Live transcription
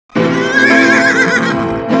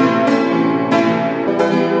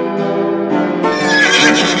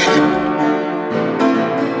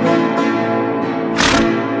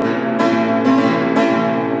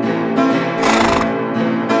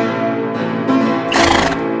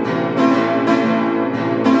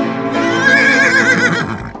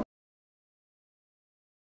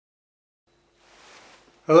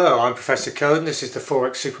Hello, I'm Professor Code and this is the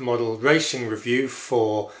Forex Supermodel Racing Review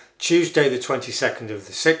for Tuesday the 22nd of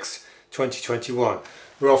the 6th, 2021.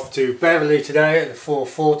 We're off to Beverley today at the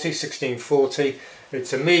 440, 1640.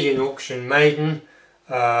 It's a median auction maiden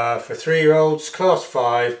for 3-year-olds, class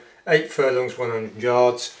 5, 8 furlongs, 100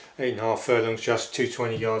 yards, 8.5 furlongs, just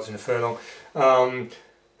 220 yards in a furlong. The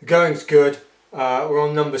going's good. We're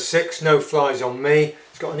on number 6, no flies on me.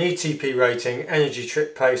 It's got an ETP rating, energy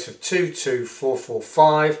trip pace of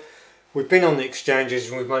 22445. We've been on the exchanges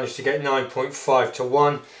and we've managed to get 9.5 to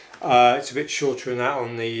 1. It's a bit shorter than that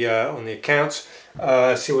on the accounts.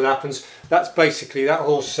 See what happens. That's basically, that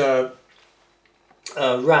horse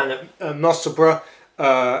ran at Musselburgh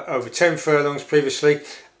over 10 furlongs previously.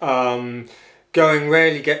 Going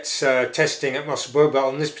rarely gets testing at Musselburgh, but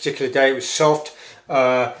on this particular day it was soft.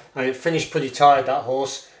 And it finished pretty tired, that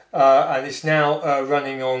horse, and it's now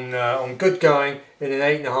running on good going in an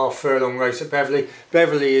 8.5 furlong race at Beverley.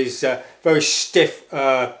 Beverley is very stiff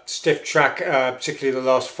track, particularly the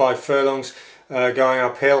last 5 furlongs going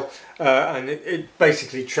uphill, and it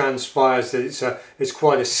basically transpires that it's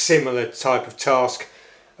quite a similar type of task.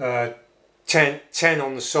 10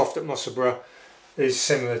 on the soft at Musselburgh is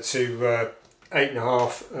similar to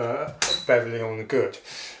 8.5 at Beverley on the good.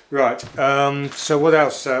 Right, so what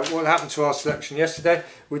else? What happened to our selection yesterday?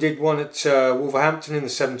 We did one at Wolverhampton in the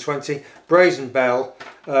 720. Brazen Bell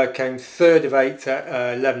came 3rd of 8th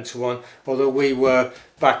at 11 to 1, although we were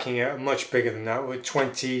backing it much bigger than that. We were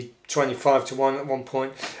 25 to 1 at one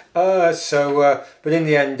point. But in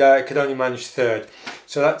the end, it could only manage 3rd.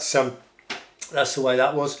 So that's the way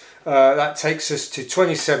that was. That takes us to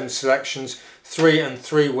 27 selections, 3 and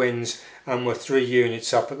 3 wins, and we're 3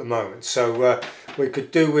 units up at the moment. So we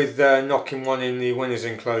could do with knocking one in the winners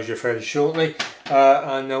enclosure fairly shortly,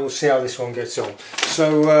 and we'll see how this one gets on.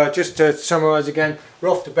 So just to summarise again, we're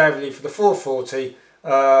off to Beverley for the 440,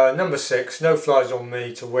 number 6, no flies on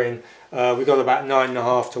me to win. We got about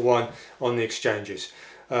 9.5 to 1 on the exchanges.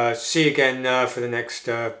 See you again for the next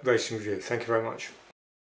racing review. Thank you very much.